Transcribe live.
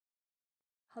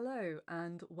Hello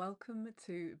and welcome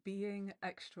to Being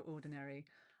Extraordinary.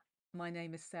 My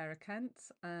name is Sarah Kent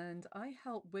and I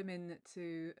help women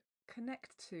to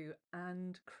connect to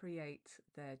and create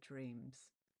their dreams.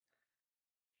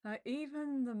 Now,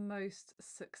 even the most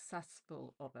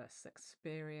successful of us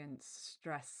experience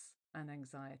stress and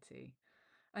anxiety.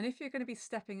 And if you're going to be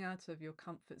stepping out of your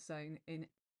comfort zone in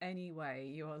any way,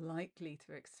 you are likely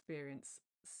to experience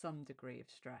some degree of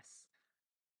stress.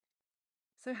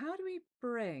 So, how do we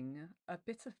bring a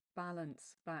bit of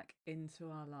balance back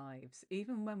into our lives,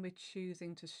 even when we're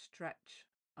choosing to stretch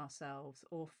ourselves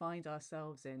or find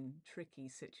ourselves in tricky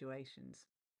situations?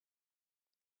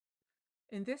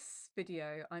 In this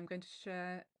video, I'm going to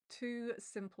share two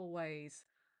simple ways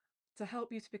to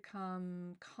help you to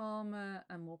become calmer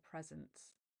and more present,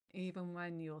 even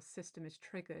when your system is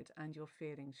triggered and you're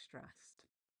feeling stressed.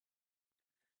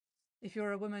 If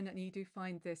you're a woman and you do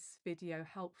find this video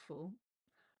helpful,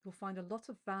 you'll find a lot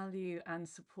of value and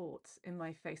support in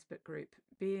my Facebook group,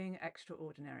 Being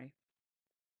Extraordinary.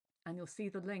 And you'll see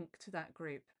the link to that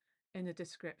group in the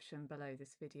description below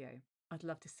this video. I'd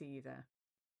love to see you there.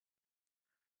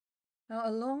 Now, a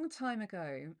long time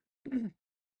ago,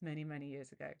 many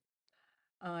years ago,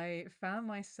 I found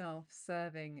myself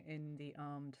serving in the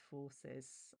armed forces,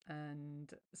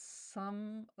 and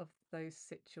some of those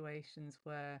situations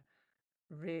were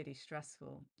really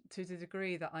stressful to the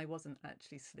degree that I wasn't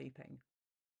actually sleeping.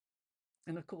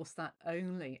 And of course, that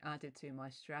only added to my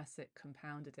stress, it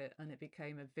compounded it, and it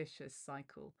became a vicious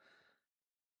cycle,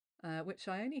 which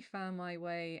I only found my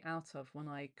way out of when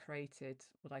I created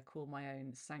what I call my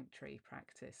own sanctuary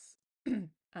practice.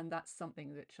 And that's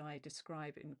something which I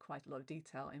describe in quite a lot of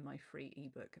detail in my free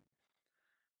ebook.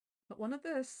 But one of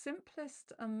the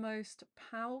simplest and most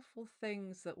powerful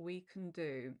things that we can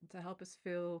do to help us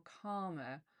feel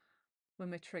calmer when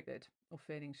we're triggered or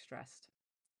feeling stressed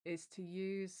is to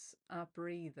use our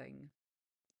breathing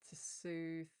to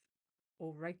soothe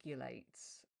or regulate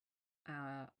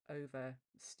our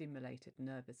overstimulated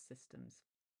nervous systems.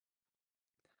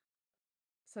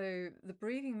 So the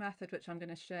breathing method which I'm going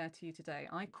to share to you today,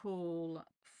 I call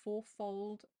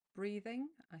fourfold breathing.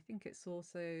 I think it's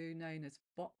also known as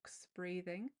box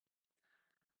breathing.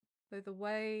 So the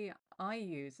way I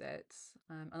use it,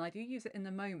 and I do use it in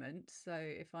the moment. So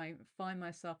if I find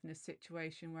myself in a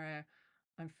situation where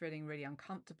I'm feeling really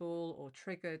uncomfortable or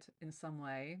triggered in some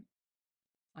way,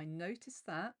 I notice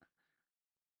that,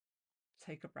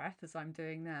 take a breath as I'm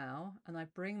doing now, and I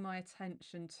bring my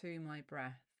attention to my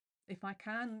breath. If I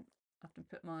can, I often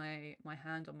put my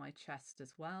hand on my chest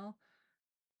as well.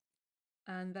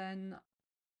 And then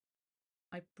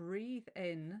I breathe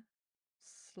in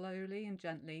slowly and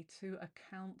gently to a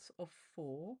count of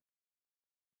 4.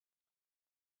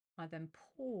 I then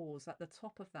pause at the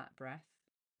top of that breath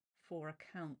for a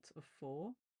count of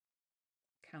 4,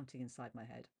 counting inside my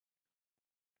head.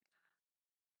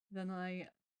 Then I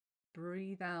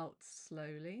breathe out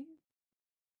slowly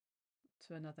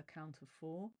to another count of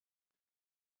 4.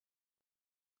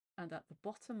 And at the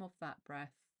bottom of that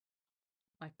breath,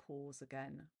 I pause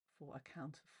again for a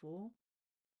count of 4.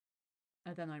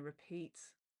 And then I repeat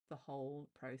the whole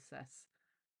process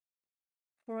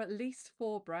for at least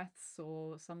 4 breaths,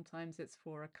 or sometimes it's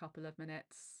for a couple of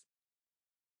minutes.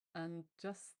 And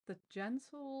just the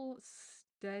gentle,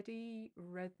 steady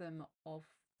rhythm of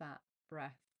that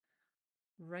breath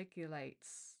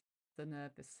regulates the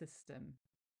nervous system.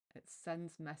 It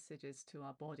sends messages to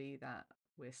our body that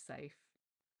we're safe.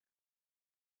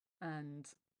 And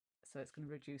so it's going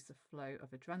to reduce the flow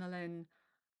of adrenaline.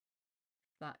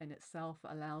 That in itself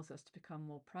allows us to become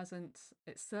more present.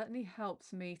 It certainly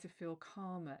helps me to feel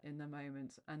calmer in the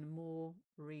moment and more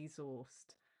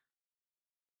resourced.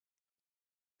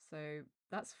 So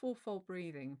that's fourfold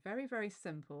breathing. Very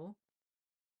simple.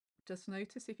 Just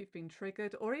notice if you've been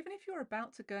triggered, or even if you're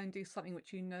about to go and do something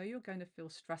which you know you're going to feel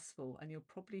stressful, and you'll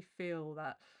probably feel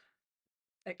that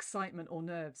excitement or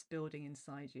nerves building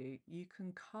inside you, you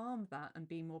can calm that and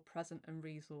be more present and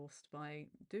resourced by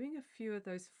doing a few of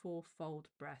those fourfold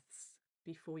breaths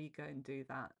before you go and do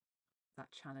that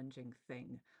challenging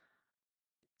thing.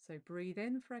 So breathe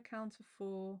in for a count of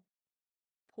 4,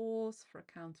 pause for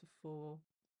a count of 4,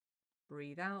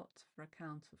 breathe out for a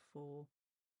count of 4,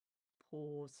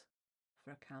 pause for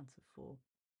a count of 4.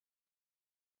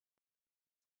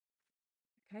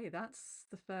 Okay, that's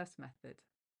the first method.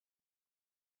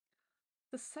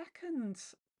 The second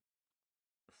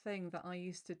thing that I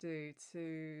used to do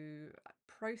to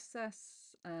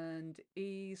process and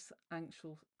ease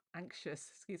anxious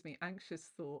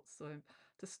thoughts, so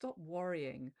to stop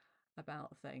worrying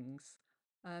about things,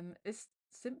 is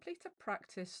simply to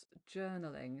practice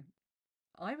journaling.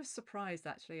 I was surprised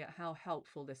actually at how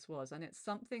helpful this was, and it's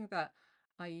something that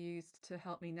I used to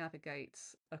help me navigate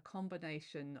a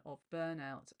combination of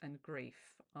burnout and grief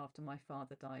after my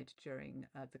father died during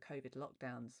the COVID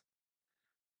lockdowns.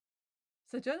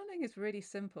 So, journaling is really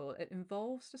simple. It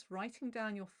involves just writing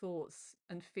down your thoughts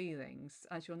and feelings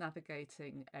as you're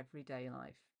navigating everyday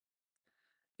life.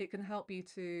 It can help you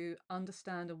to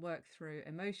understand and work through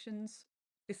emotions,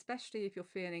 especially if you're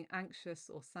feeling anxious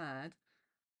or sad.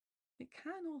 It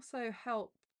can also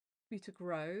help you to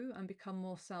grow and become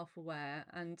more self aware,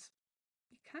 and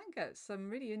you can get some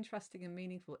really interesting and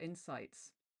meaningful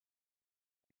insights.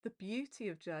 The beauty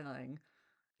of journaling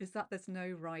is that there's no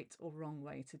right or wrong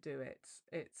way to do it.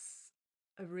 It's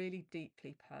a really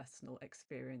deeply personal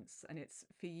experience, and it's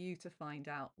for you to find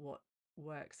out what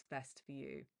works best for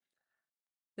you.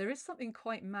 There is something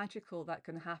quite magical that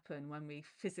can happen when we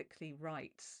physically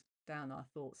write down our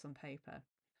thoughts on paper.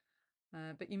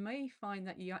 But you may find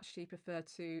that you actually prefer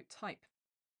to type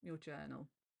your journal.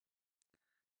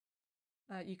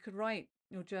 You could write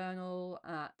your journal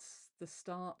at the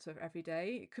start of every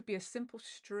day. It could be a simple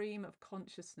stream of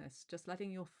consciousness, just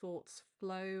letting your thoughts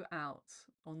flow out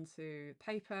onto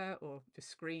paper or the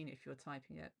screen if you're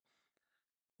typing it.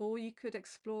 Or you could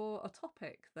explore a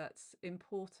topic that's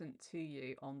important to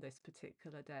you on this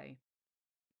particular day.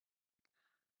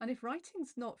 And if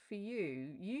writing's not for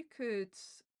you, you could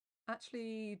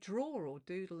actually draw or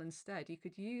doodle instead. You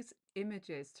could use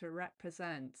images to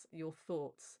represent your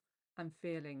thoughts and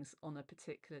feelings on a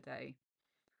particular day.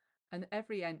 And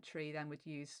every entry then would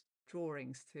use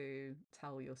drawings to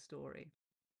tell your story.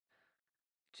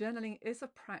 Journaling is a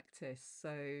practice,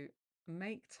 so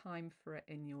make time for it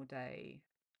in your day.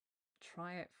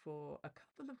 Try it for a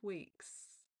couple of weeks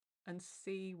and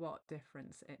see what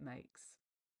difference it makes.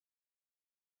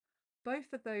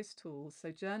 Both of those tools,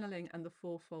 so journaling and the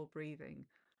fourfold breathing,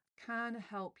 can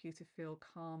help you to feel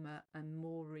calmer and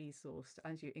more resourced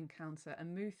as you encounter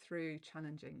and move through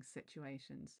challenging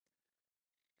situations.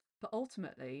 But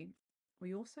ultimately,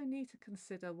 we also need to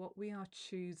consider what we are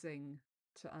choosing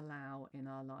to allow in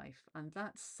our life. And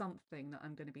that's something that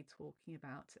I'm going to be talking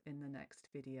about in the next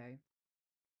video.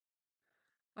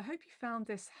 I hope you found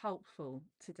this helpful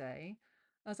today.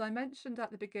 As I mentioned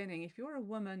at the beginning, if you're a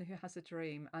woman who has a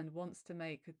dream and wants to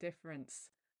make a difference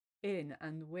in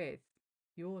and with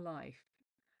your life,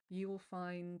 you will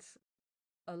find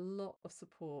a lot of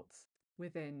support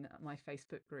within my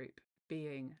Facebook group,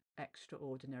 Being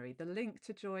Extraordinary. The link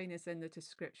to join is in the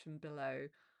description below.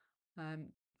 Um,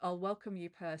 I'll welcome you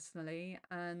personally,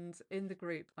 and in the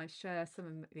group, I share some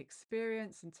of the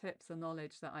experience and tips and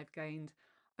knowledge that I've gained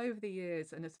over the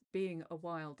years and as being a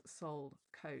wild soul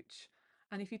coach.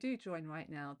 And if you do join right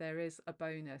now, there is a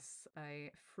bonus,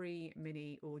 a free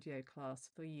mini audio class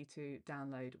for you to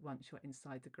download once you're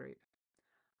inside the group.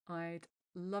 I'd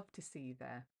love to see you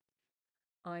there.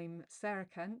 I'm Sarah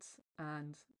Kent,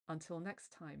 and until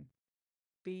next time,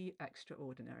 be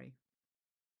extraordinary.